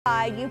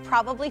You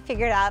probably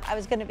figured out I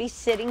was going to be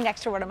sitting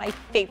next to one of my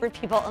favorite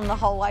people in the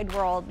whole wide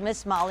world,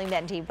 Miss Molly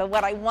Menti. But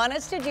what I want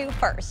us to do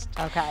first,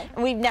 okay,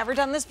 and we've never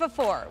done this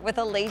before with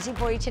a Lazy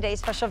Boy Today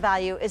special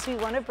value, is we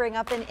want to bring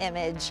up an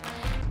image.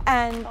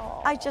 And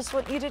I just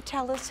want you to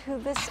tell us who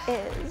this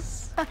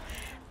is.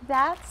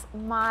 That's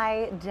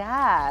my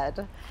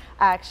dad.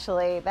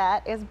 Actually,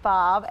 that is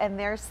Bob, and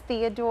there's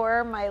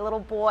Theodore, my little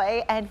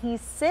boy, and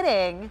he's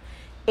sitting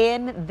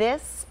in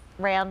this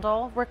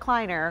Randell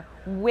recliner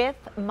with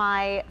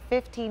my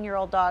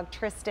 15-year-old dog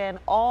Tristan,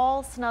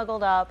 all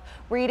snuggled up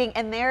reading.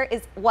 And there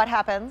is what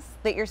happens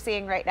that you're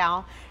seeing right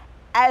now.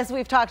 As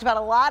we've talked about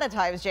a lot of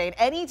times, Jane,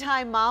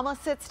 anytime mama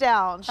sits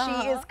down, she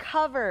is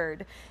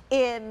covered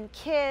in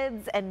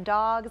kids and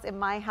dogs in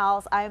my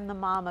house. I am the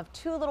mom of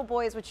 2 little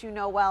boys, which you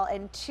know well,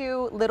 and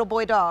 2 little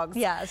boy dogs.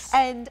 Yes.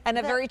 And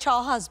a very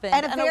tall husband.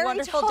 And a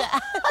wonderful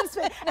dad.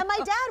 husband. And my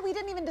dad, we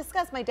didn't even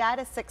discuss, my dad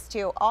is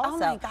 6'2" also. Oh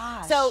my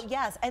gosh. So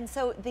yes, and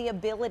so the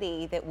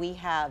ability that we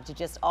have to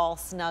just all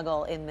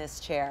snuggle in this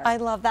chair. I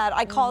love that.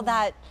 I call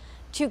that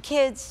 2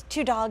 kids,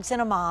 2 dogs,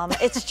 and a mom.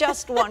 It's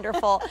just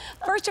wonderful.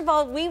 First of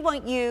all, we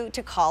want you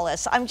to call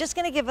us. I'm just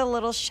going to give a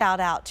little shout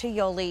out to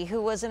Yoli,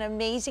 who was an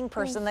amazing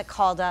person that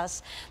called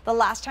us the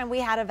last time we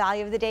had a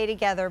value of the day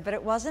together, but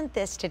it wasn't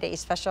this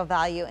today's special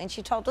value. And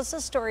she told us a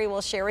story we'll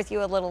share with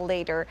you a little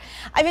later.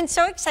 I've been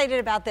so excited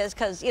about this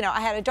because, you know, I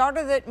had a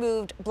daughter that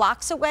moved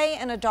blocks away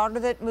and a daughter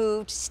that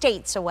moved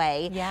states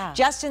away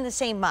just in the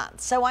same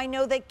month. So I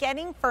know that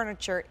getting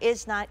furniture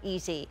is not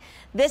easy.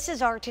 This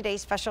is our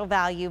today's special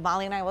value.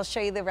 Molly and I will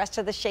show you the rest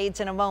of the shades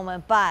in a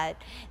moment, but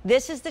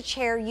this is the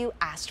chair you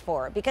asked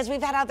for, because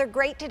we've had other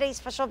great today's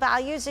special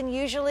values, and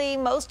usually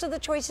most of the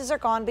choices are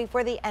gone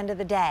before the end of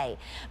the day.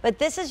 But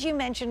this, as you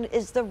mentioned,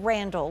 is the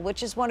Randell,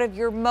 which is one of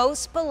your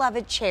most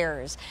beloved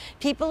chairs.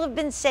 People have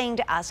been saying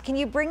to us, can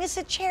you bring us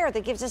a chair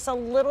that gives us a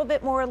little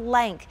bit more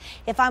length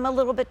if I'm a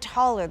little bit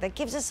taller, that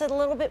gives us a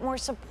little bit more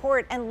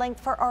support and length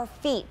for our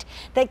feet,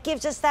 that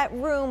gives us that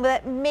room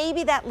that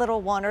maybe that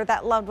little one or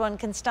that loved one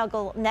can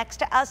snuggle next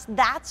to us.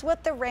 That's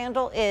what the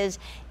Randell is.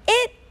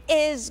 It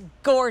is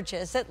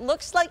gorgeous. It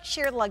looks like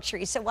sheer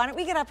luxury. So why don't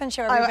we get up and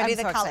show everybody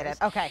the colors?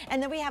 Excited. Okay.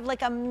 And then we have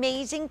like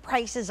amazing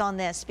prices on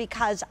this,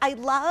 because I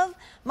love,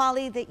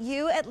 Molly, that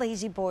you at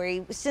Lazy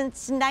Boy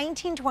since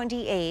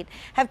 1928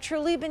 have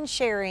truly been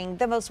sharing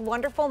the most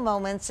wonderful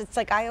moments. It's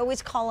like I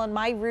always call on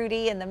my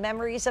Rudy and the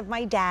memories of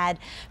my dad,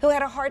 who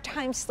had a hard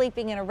time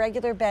sleeping in a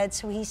regular bed,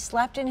 so he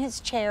slept in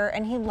his chair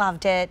and he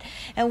loved it.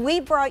 And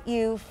we brought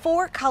you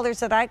 4 colors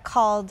that I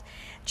called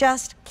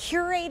just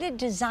curated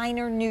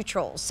designer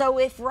neutrals. So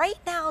if right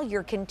now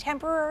you're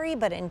contemporary,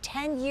 but in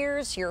 10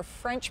 years you're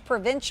French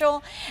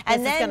provincial,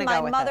 and then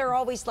my mother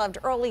always loved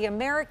early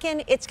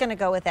American, it's gonna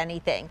go with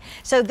anything.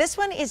 So this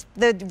one is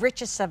the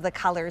richest of the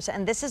colors,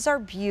 and this is our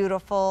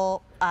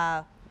beautiful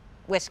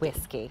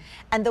whiskey.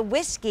 And the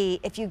whiskey,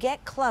 if you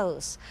get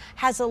close,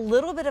 has a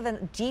little bit of a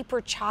deeper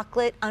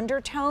chocolate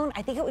undertone.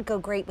 I think it would go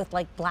great with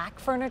like black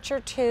furniture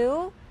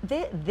too.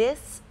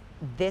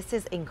 This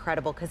is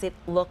incredible because it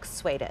looks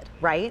suede,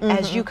 right?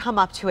 As you come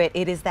up to it,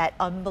 it is that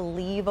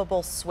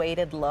unbelievable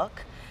suede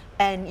look.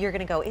 And you're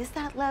gonna go, is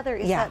that leather?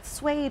 Is that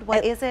suede?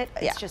 What is it?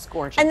 It's just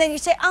gorgeous. And then you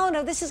say, oh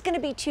no, this is gonna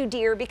be too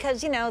dear,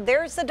 because you know,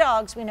 there's the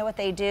dogs, we know what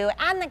they do,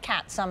 and the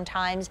cats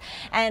sometimes.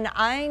 And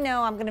I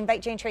know I'm gonna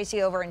invite Jane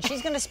Tracy over and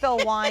she's gonna spill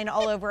wine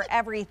all over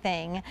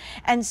everything.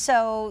 And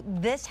so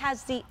this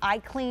has the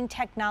iClean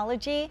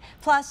technology.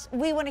 Plus,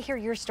 we wanna hear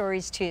your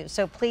stories too,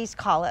 so please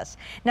call us.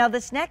 Now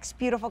this next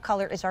beautiful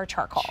color is our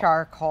charcoal.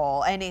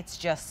 Charcoal, and it's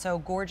just so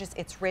gorgeous.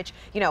 It's rich,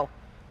 you know,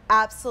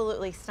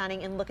 absolutely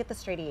stunning. And look at the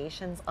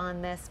striations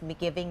on this,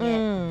 giving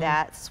it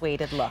that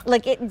suede look.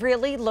 Like it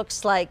really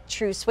looks like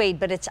true suede,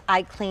 but it's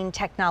iClean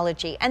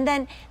technology. And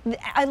then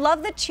I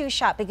love the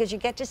 2-shot because you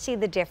get to see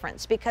the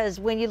difference, because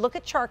when you look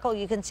at charcoal,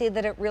 you can see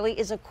that it really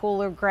is a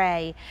cooler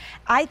gray.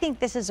 I think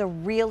this is a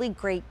really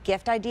great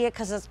gift idea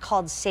because it's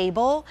called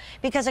sable,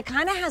 because it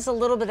kind of has a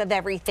little bit of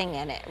everything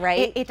in it,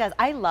 right? It does.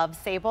 I love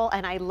sable,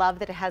 and I love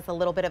that it has a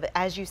little bit of,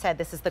 as you said,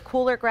 this is the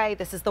cooler gray,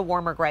 this is the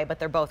warmer gray, but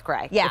they're both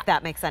gray, if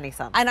that makes any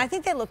sense. And I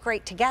think they look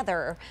great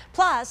together.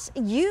 Plus,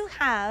 you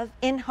have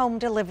in-home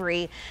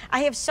delivery. I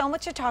have so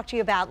much to talk to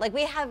you about. Like,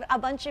 we have a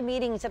bunch of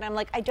meetings, and I'm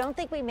like, I don't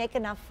think we make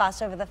enough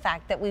fuss over the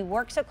fact that we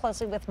work so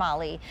closely with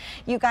Molly.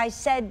 You guys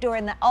said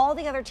during all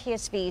the other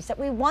TSVs that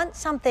we want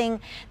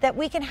something that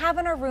we can have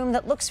in our room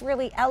that looks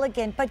really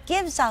elegant, but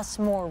gives us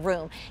more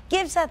room,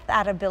 gives us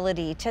that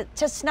ability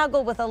to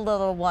snuggle with a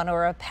little one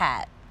or a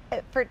pet.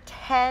 For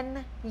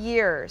 10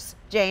 years,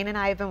 Jane and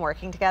I have been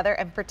working together,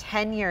 and for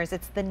 10 years,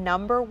 it's the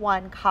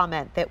 #1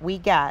 comment that we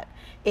get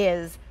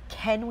is,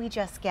 can we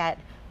just get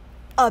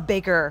a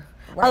bigger,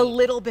 a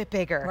little bit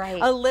bigger,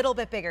 a little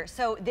bit bigger.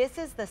 So this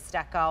is the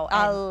stucco.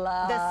 I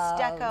love the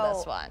stucco,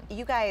 this one.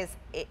 You guys,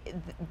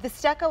 the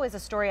stucco is a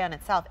story on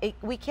itself.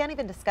 We can't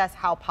even discuss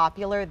how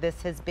popular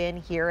this has been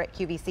here at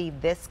QVC,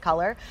 this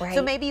color.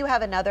 So maybe you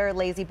have another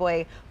Lazy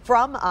Boy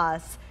from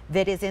us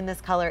that is in this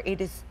color.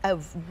 It is a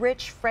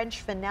rich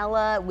French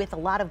vanilla with a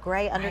lot of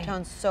gray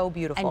undertones. So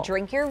beautiful. And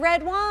drink your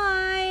red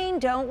wine.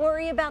 Don't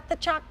worry about the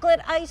chocolate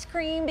ice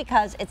cream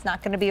because it's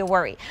not going to be a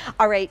worry.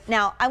 All right,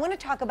 now I want to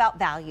talk about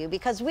value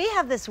because we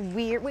have this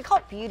weird, we call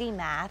it beauty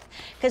math,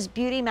 because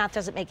beauty math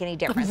doesn't make any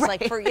difference.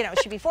 Like for, you know, it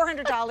should be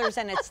 $400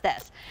 and it's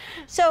this.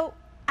 So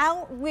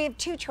we have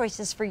two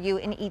choices for you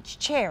in each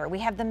chair. We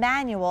have the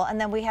manual and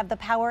then we have the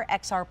Power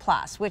XR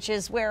Plus, which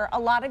is where a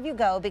lot of you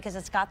go because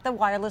it's got the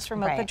wireless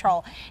remote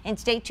control. And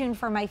stay tuned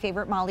for my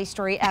favorite Molly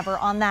story ever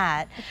on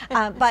that.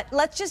 But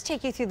let's just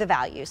take you through the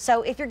value.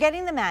 So if you're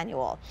getting the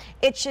manual,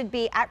 it should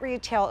be at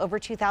retail over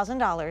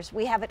 $2,000.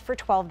 We have it for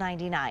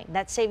 $1,299.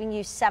 That's saving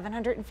you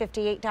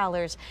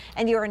 $758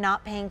 and you are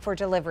not paying for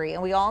delivery.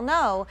 And we all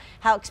know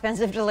how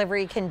expensive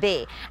delivery can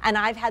be. And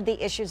I've had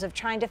the issues of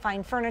trying to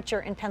find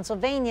furniture in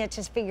Pennsylvania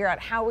to figure out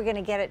how we're going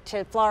to get it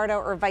to Florida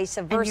or vice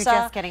versa. And you're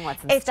just getting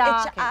what's in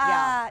stock.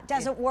 It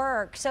doesn't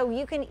work. So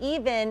you can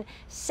even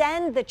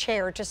send the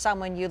chair to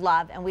someone you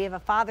love, and we have a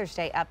Father's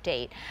Day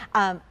update.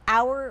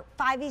 Our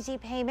 5 easy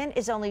payment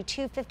is only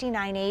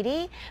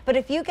 $259.80, but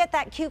if you get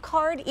that Q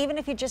card, even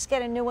if you just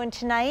get a new one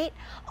tonight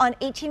on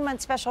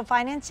 18-month special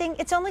financing,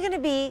 it's only going to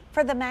be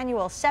for the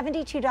manual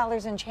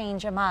 $72 and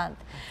change a month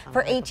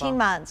for 18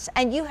 months,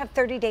 and you have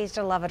 30 days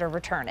to love it or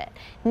return it.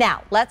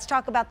 Now let's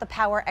talk about the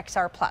Power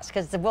XR Plus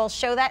because we'll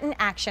show that in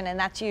action, and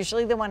that's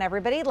usually the one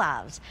everybody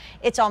loves.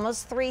 It's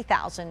almost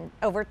 $3,000,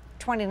 over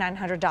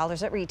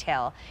 $2,900 at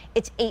retail.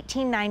 It's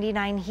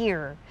 $1,899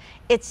 here.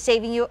 It's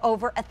saving you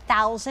over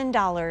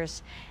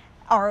 $1,000.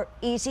 Our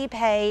easy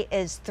pay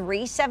is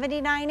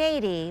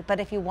 $379.80, but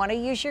if you want to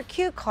use your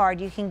Q card,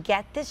 you can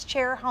get this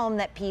chair home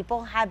that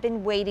people have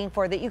been waiting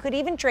for, that you could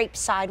even drape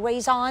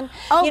sideways on.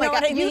 Oh, you know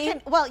what I mean? You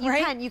can, well, you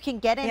can. You can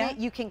get in it.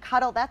 You can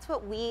cuddle. That's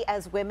what we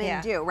as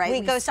women do, right? We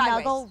go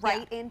snuggle sideways.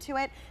 right into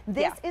it.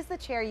 This is the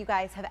chair you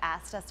guys have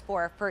asked us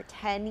for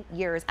 10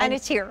 years. And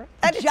it's here.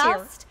 And it's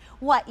here.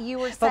 What you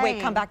were saying. But wait,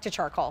 come back to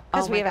charcoal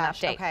because we have an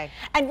update. Okay.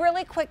 And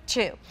really quick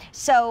too.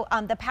 So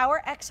the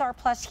Power XR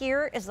Plus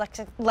here is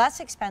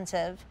less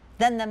expensive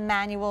than the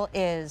manual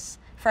is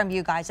from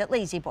you guys at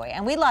Lazy Boy.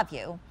 And we love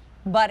you,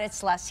 but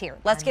it's less here.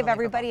 Let's give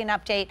everybody an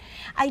update.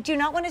 I do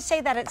not want to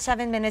say that at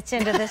 7 minutes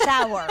into this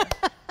hour.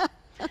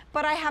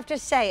 But I have to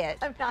say it.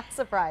 I'm not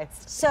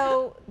surprised.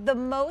 So the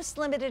most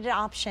limited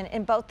option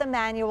in both the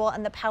manual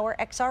and the Power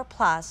XR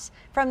Plus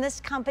from this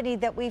company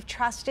that we've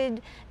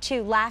trusted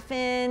to laugh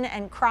in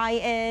and cry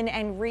in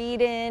and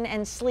read in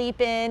and sleep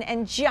in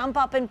and jump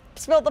up and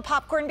spill the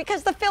popcorn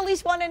because the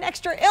Phillies won an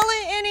extra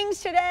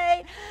innings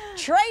today.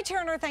 Trey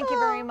Turner, thank you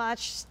very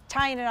much,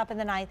 tying it up in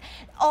the ninth.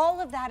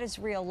 All of that is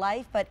real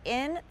life, but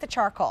in the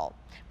charcoal,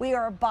 we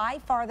are by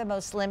far the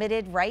most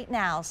limited right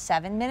now,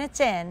 7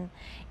 minutes in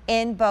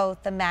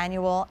both the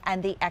manual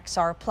and the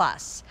XR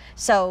Plus.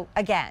 So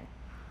again,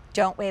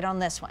 don't wait on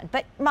this one.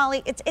 But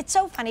Molly, it's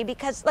so funny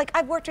because like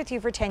I've worked with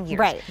you for 10 years.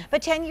 Right.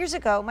 But 10 years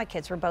ago, my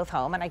kids were both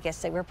home and I guess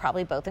they were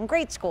probably both in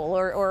grade school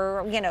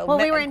or you know. Well,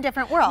 we were in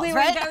different worlds, We were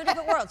in very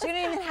different worlds. You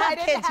didn't even have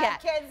kids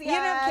yet. You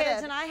didn't have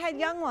kids and I had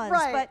young ones.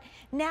 Right. But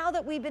now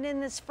that we've been in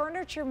this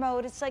furniture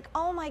mode, it's like,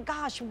 oh my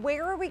gosh,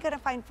 where are we going to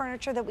find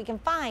furniture that we can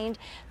find?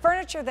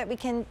 Furniture that we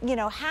can, you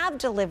know, have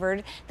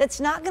delivered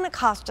that's not going to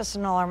cost us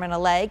an arm and a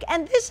leg.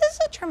 And this is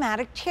a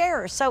traumatic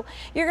chair. So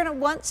you're going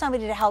to want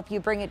somebody to help you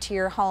bring it to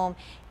your home.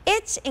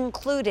 It's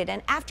included,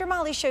 and after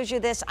Molly shows you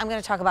this, I'm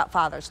going to talk about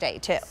Father's Day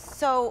too.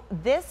 So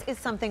this is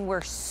something we're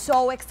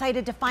so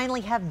excited to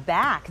finally have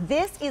back.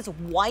 This is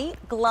white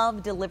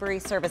glove delivery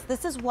service.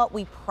 This is what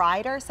we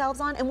pride ourselves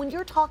on. And when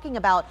you're talking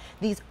about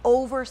these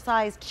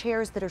oversized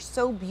chairs that are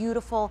so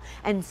beautiful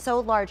and so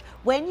large,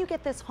 when you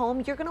get this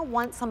home, you're going to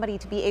want somebody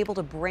to be able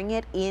to bring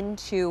it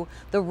into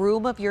the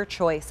room of your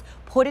choice,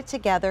 put it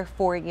together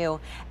for you,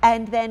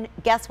 and then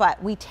guess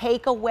what? We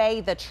take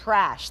away the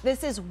trash.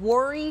 This is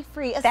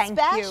worry-free,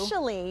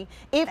 especially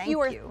if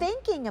you are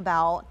thinking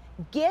about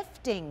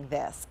gifting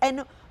this.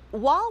 And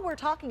while we're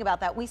talking about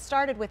that, we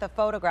started with a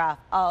photograph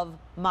of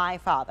my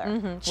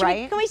father,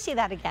 right? Can we see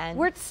that again?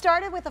 We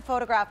started with a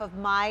photograph of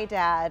my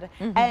dad,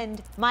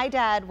 and my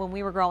dad, when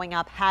we were growing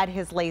up, had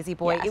his Lazy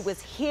Boy. It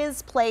was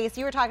his place.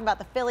 You were talking about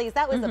the Phillies.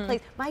 That was the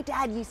place. My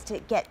dad used to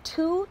get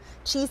 2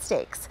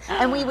 cheesesteaks,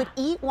 and we would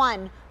eat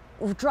one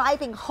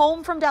driving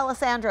home from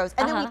D'Alessandro's,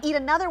 and then we'd eat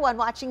another one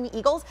watching the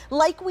Eagles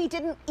like we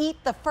didn't eat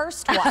the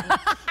first one.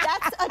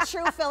 That's a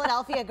true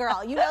Philadelphia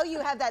girl. You know, you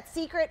have that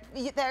secret.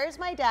 There's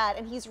my dad,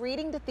 and he's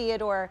reading to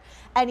Theodore,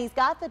 and he's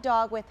got the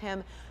dog with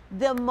him.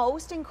 The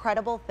most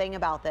incredible thing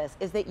about this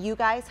is that you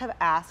guys have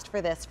asked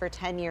for this for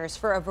 10 years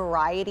for a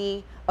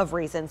variety of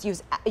reasons.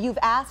 You've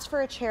asked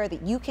for a chair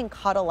that you can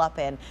cuddle up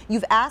in.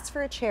 You've asked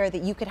for a chair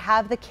that you could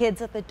have the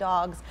kids at the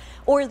dogs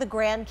or the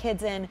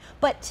grandkids in.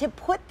 But to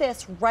put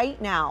this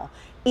right now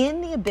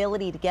in the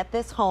ability to get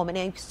this home, and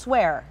I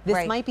swear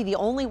this might be the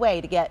only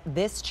way to get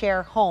this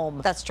chair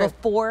home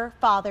before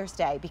Father's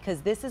Day, because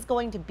this is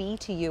going to be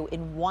to you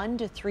in 1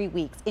 to 3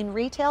 weeks in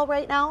retail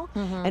right now,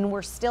 and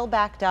we're still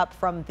backed up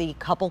from the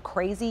couple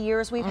crazy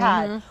years we've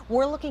had,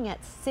 we're looking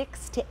at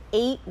 6 to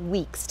 8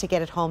 weeks to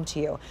get it home to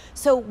you.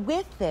 So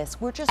with this,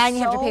 we're just And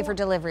you have to pay for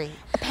delivery.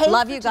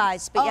 Love you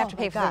guys, but you have to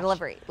pay for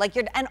delivery. Like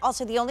and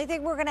also the only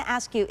thing we're going to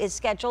ask you is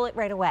schedule it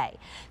right away.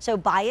 So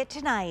buy it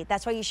tonight.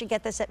 That's why you should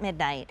get this at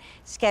midnight.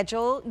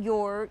 Schedule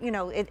your, you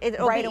know,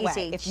 it'll right be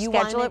easy. If you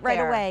schedule want it right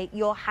away,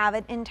 you'll have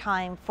it in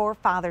time for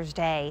Father's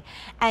Day,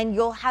 and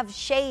you'll have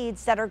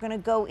shades that are going to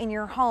go in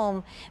your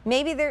home.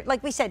 Maybe they're,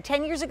 like we said,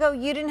 10 years ago,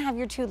 you didn't have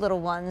your 2 little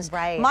ones.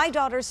 Right. My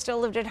daughters still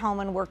lived at home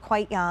and were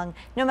quite young.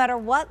 No matter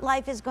what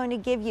life is going to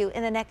give you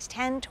in the next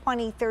 10,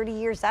 20, 30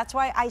 years, that's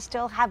why I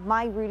still have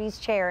my Rudy's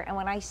chair, and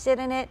when I sit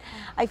in it,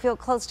 I feel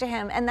close to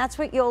him. And that's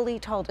what Yoli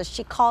told us.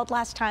 She called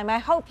last time. I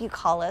hope you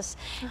call us.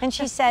 And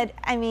she said,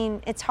 I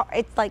mean, it's hard,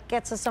 it like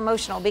gets us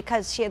emotional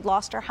because she had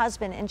lost her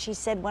husband, and she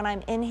said, when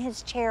I'm in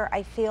his chair,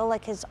 I feel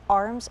like his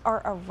arms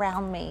are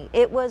around me.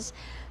 It was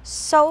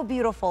so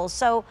beautiful.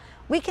 So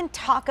we can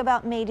talk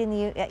about made in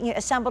the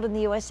assembled in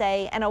the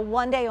USA, and a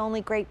one-day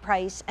only great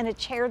price, and a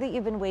chair that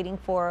you've been waiting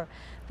for.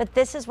 But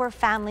this is where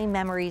family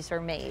memories are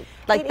made.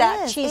 Like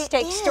that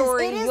cheesesteak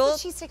story,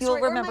 you'll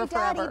remember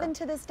forever. Dad, even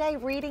to this day,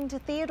 reading to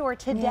Theodore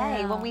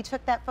today when we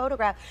took that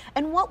photograph.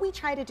 And what we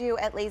try to do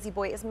at Lazy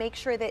Boy is make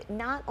sure that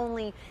not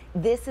only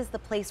this is the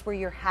place where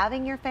you're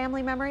having your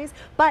family memories,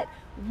 but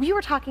we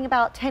were talking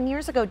about 10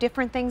 years ago,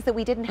 different things that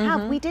we didn't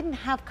have. We didn't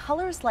have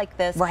colors like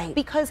this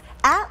because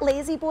at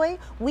Lazy Boy,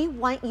 we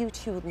want you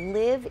to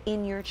live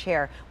in your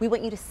chair. We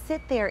want you to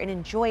sit there and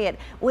enjoy it.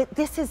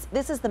 This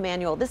is the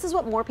manual. This is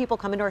what more people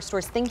come into our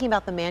stores thinking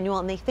about the manual,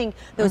 and they think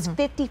those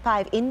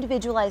 55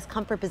 individualized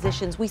comfort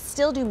positions. We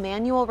still do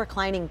manual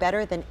reclining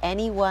better than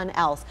anyone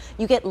else.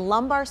 You get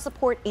lumbar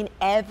support in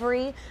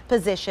every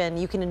position.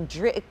 You can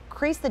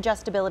increase the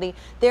adjustability.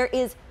 There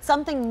is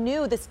something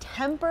new, this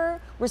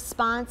temper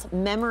response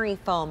memory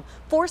foam,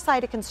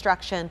 4-sided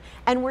construction,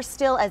 and we're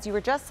still, as you were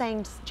just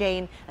saying,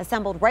 Jane,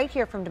 assembled right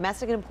here from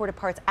domestic and imported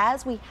parts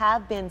as we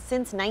have been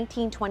since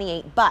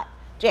 1928. But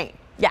Jane,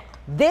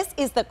 this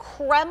is the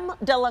creme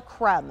de la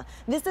creme.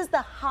 This is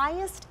the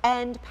highest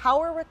end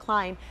power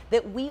recline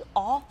that we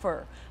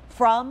offer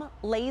from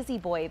Lazy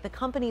Boy, the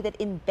company that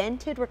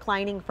invented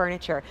reclining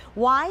furniture.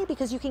 Why?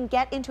 Because you can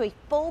get into a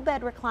full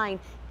bed recline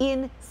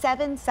in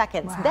 7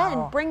 seconds.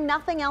 Then bring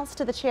nothing else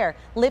to the chair.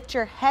 Lift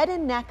your head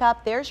and neck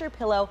up. There's your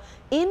pillow.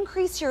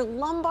 Increase your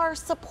lumbar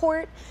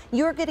support.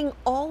 You're getting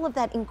all of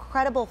that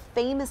incredible,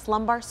 famous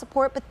lumbar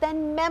support, but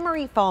then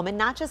memory foam, and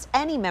not just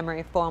any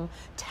memory foam,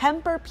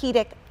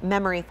 Tempur-Pedic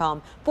memory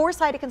foam.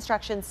 4-sided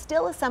construction,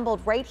 still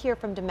assembled right here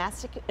from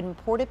domestic and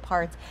imported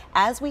parts,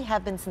 as we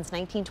have been since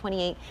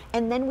 1928.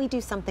 And then we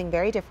do something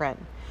very different.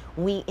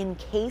 We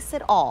encase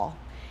it all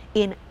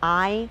in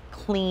eye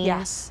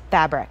clean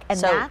fabric. And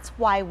that's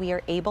why we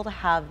are able to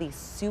have these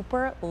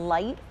super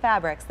light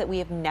fabrics that we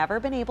have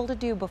never been able to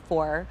do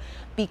before,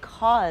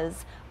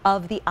 because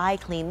of the eye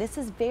clean. This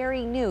is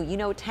very new. You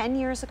know, 10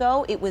 years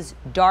ago, it was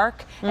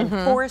dark and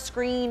forest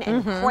green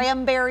and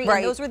cranberry,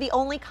 and those were the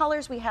only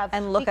colors we have.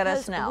 And look at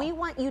us now. We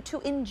want you to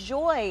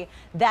enjoy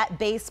that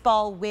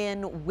baseball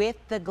win with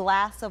the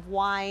glass of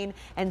wine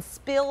and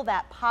spill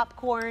that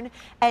popcorn.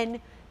 And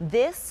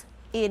this,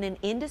 in an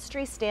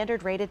industry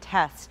standard rated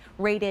test,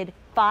 rated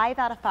 5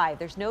 out of 5.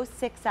 There's no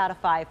 6 out of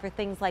 5 for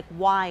things like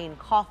wine,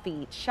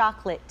 coffee,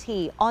 chocolate,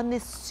 tea. On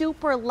this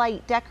super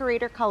light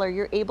decorator color,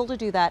 you're able to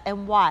do that,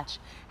 and watch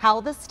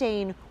how the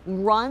stain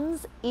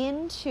runs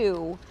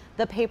into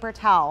the paper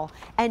towel,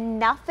 and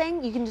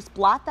nothing, you can just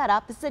blot that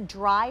up. This is a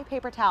dry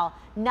paper towel.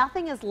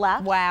 Nothing is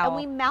left. And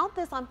we mount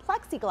this on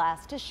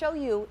plexiglass to show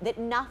you that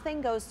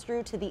nothing goes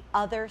through to the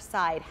other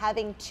side.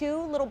 Having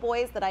 2 little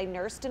boys that I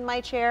nursed in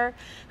my chair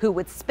who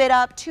would spit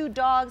up, 2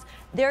 dogs,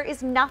 there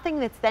is nothing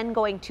that's then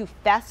going to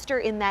fester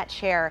in that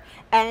chair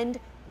and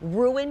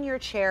ruin your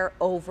chair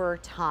over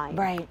time.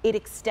 It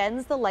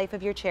extends the life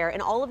of your chair, and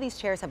all of these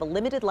chairs have a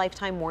limited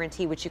lifetime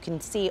warranty, which you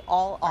can see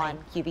all on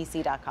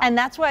QVC.com. And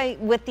that's why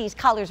with these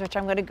colors, which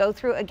I'm going to go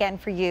through again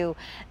for you,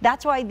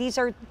 that's why these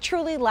are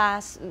truly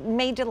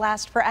made to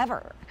last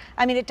forever.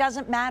 I mean, it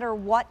doesn't matter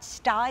what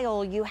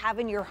style you have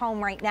in your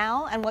home right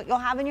now and what you'll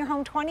have in your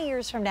home 20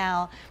 years from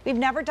now. We've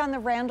never done the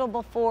Randell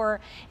before.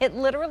 It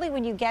literally,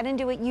 when you get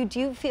into it, you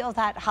do feel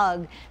that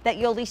hug that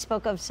Yoli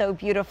spoke of so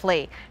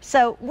beautifully.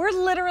 So we're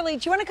literally,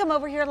 do you want to come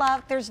over here,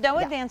 love? There's no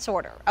advance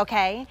order,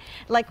 okay?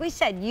 Like we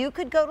said, you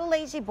could go to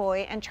Lazy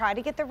Boy and try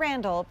to get the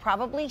Randell,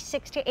 probably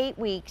 6 to 8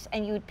 weeks,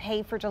 and you'd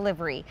pay for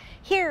delivery.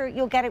 Here,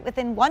 you'll get it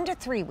within 1 to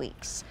 3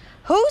 weeks.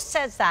 Who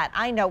says that?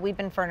 I know, we've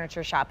been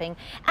furniture shopping,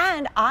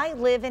 and I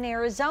live in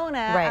Arizona,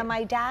 and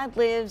my dad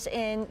lives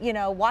in, you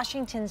know,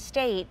 Washington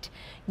State.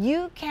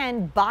 You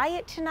can buy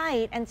it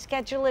tonight and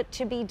schedule it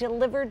to be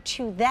delivered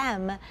to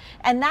them,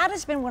 and that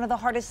has been one of the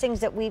hardest things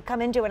that we've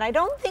come into, and I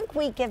don't think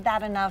we give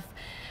that enough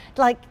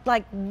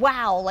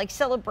wow, like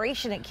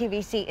celebration at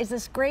QVC is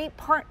this great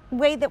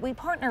way that we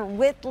partner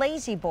with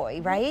Lazy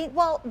Boy, right?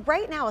 Well,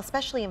 right now,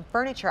 especially in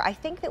furniture, I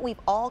think that we've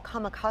all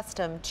come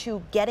accustomed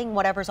to getting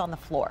whatever's on the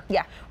floor.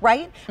 Yeah.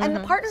 Right? And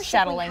the partnership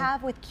Settling. we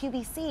have with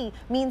QVC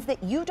means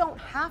that you don't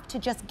have to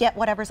just get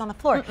whatever's on the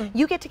floor.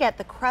 You get to get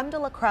the creme de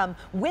la creme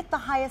with the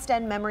highest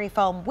end memory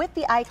foam, with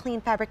the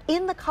iClean fabric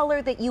in the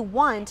color that you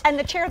want. And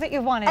the chair that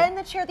you wanted. And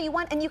the chair that you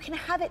want, and you can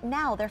have it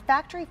now. They're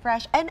factory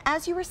fresh, and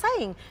as you were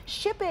saying,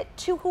 ship it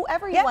to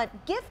whoever you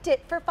want. Gift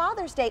it for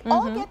Father's Day.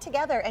 All get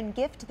together and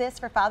gift this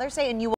for Father's Day, and you will